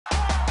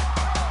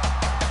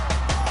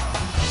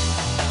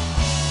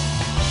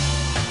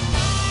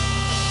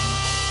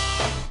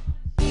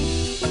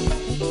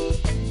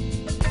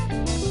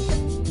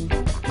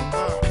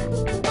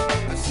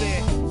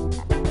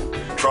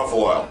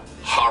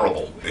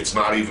It's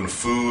not even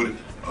food.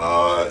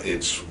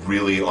 It's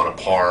really on a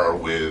par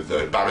with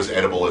about as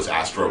edible as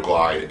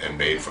Astroglide and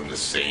made from the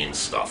same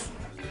stuff.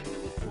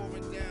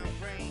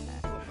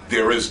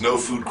 There is no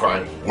food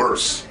crime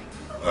worse.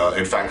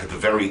 In fact, at the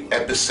very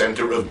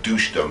epicenter of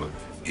douchedom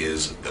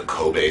is the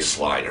Kobe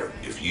slider.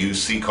 If you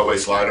see Kobe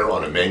slider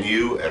on a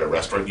menu at a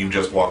restaurant you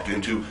just walked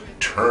into,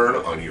 turn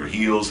on your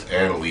heels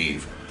and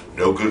leave.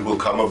 No good will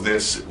come of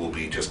this. It will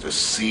be just a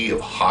sea of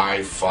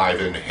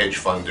high-fiving hedge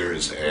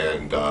funders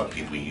and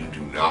people you do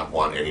not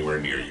want anywhere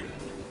near you.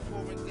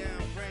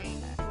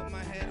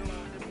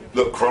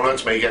 Look,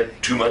 cronuts may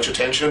get too much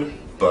attention,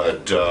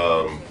 but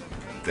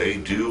they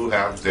do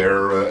have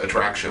their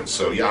attractions.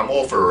 So yeah, I'm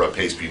all for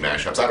pastry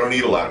mashups. I don't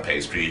eat a lot of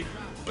pastry,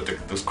 but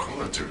those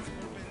cronuts are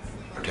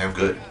damn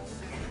good.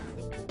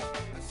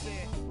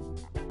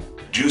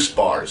 Juice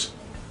bars.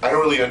 I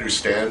don't really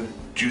understand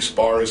juice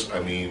bars.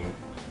 I mean,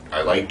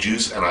 I like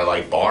juice and I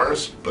like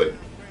bars, but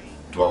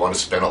do I want to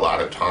spend a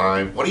lot of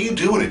time? What do you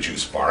do in a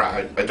juice bar?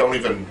 I don't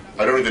even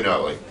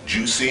know. Like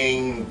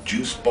juicing,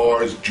 juice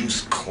bars,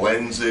 juice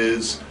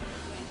cleanses.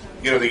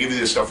 You know, they give you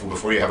this stuff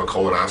before you have a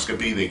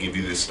colonoscopy. They give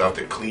you this stuff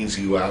that cleans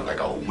you out like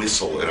a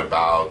whistle in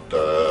about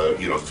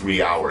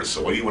 3 hours.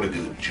 So what do you want to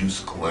do the juice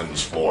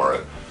cleanse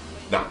for?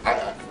 Now,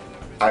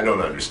 I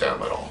don't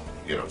understand them at all.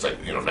 You know, it's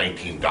like,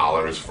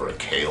 $19 for a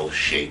kale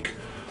shake.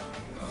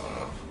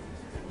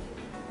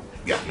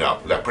 Yeah, no,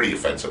 that's pretty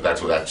offensive.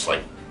 That's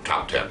like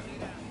top 10.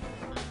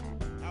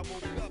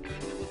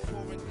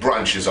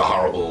 Brunch is a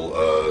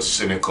horrible,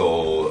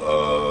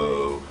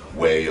 cynical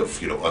way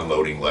of,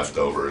 unloading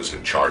leftovers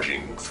and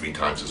charging 3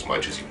 times as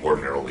much as you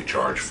ordinarily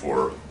charge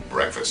for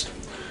breakfast.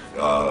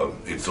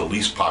 It's the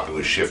least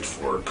popular shift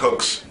for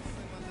cooks.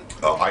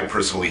 I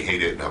personally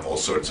hate it and have all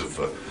sorts of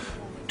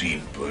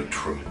deep,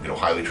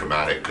 highly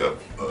traumatic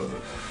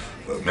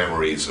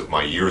memories of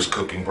my years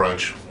cooking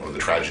brunch. One of the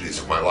tragedies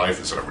of my life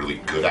is that I'm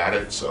really good at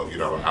it. So,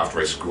 after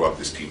I screw up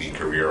this TV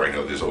career, I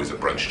know there's always a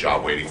brunch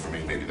job waiting for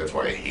me. Maybe that's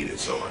why I hate it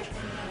so much.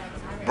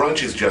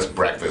 Brunch is just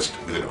breakfast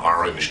with an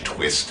orange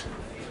twist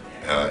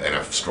and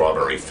a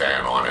strawberry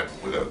fan on it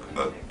with a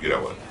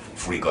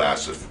free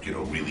glass of,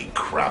 really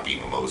crappy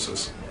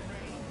mimosas.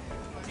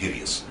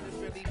 Hideous.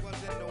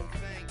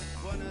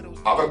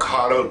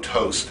 Avocado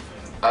toast.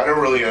 I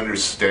don't really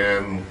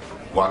understand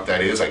what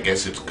that is. I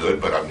guess it's good,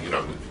 but I'm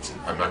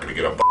not going to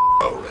get a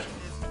over it.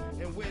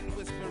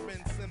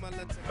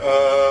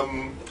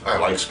 I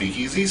like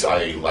speakeasies.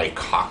 I like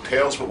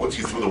cocktails, but once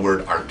you throw the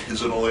word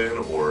artisanal in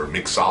or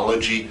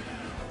mixology,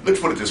 let's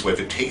put it this way: if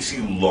it takes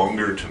you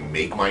longer to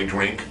make my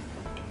drink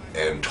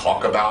and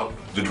talk about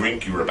the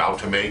drink you're about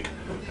to make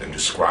and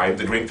describe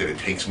the drink than it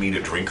takes me to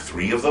drink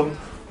 3 of them,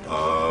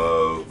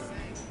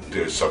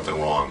 there's something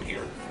wrong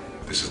here.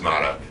 This is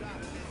not a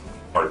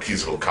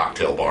artisanal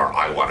cocktail bar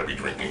I want to be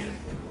drinking in.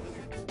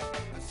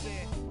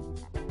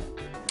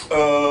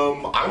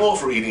 I'm all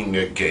for eating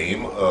a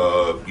game.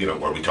 Are we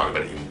talking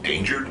about an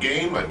endangered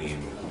game? I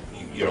mean,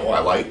 I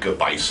like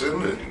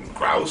bison and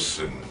grouse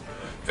and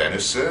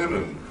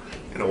venison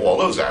and, all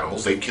those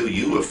animals. They'd kill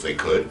you if they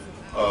could.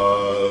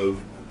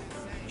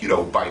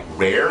 By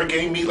rare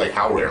game meat, like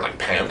how rare? Like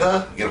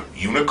panda?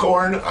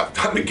 Unicorn?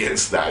 I'm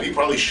against that. You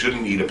probably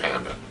shouldn't eat a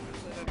panda.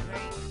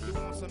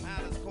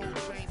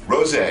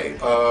 Rosé,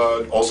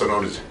 also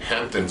known as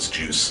Hampton's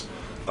juice.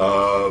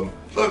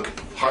 Look,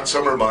 hot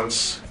summer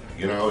months,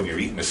 and you're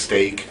eating a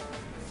steak,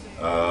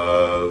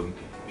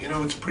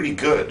 it's pretty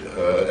good.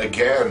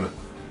 Again,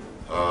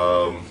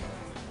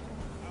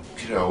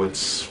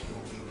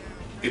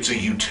 it's a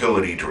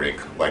utility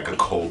drink, like a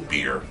cold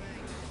beer.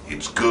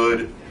 It's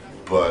good,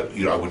 but,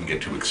 I wouldn't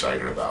get too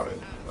excited about it.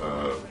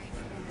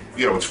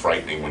 It's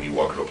frightening when you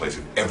walk into a place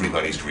and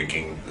everybody's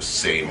drinking the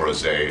same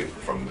rosé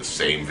from the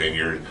same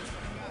vineyard.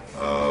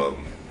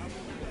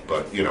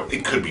 But,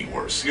 it could be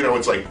worse.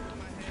 It's like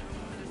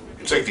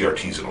the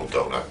artisanal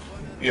donut.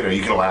 You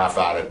can laugh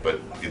at it, but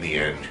in the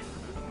end,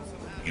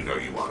 you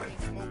want it.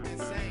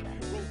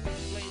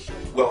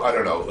 Well, I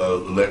don't know.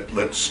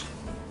 Let's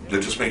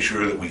just make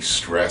sure that we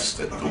stress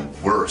that the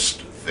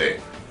worst thing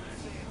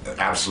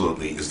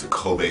absolutely is the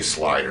Kobe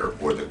slider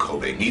or the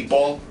Kobe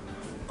meatball,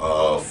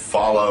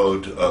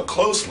 followed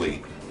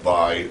closely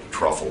by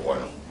truffle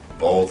oil.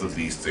 Both of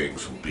these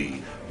things will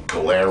be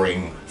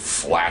glaring,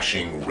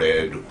 flashing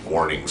red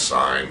warning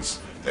signs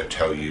that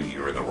tell you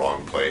you're in the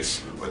wrong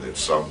place, or that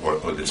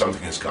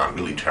something has gone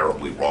really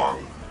terribly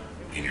wrong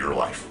in your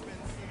life.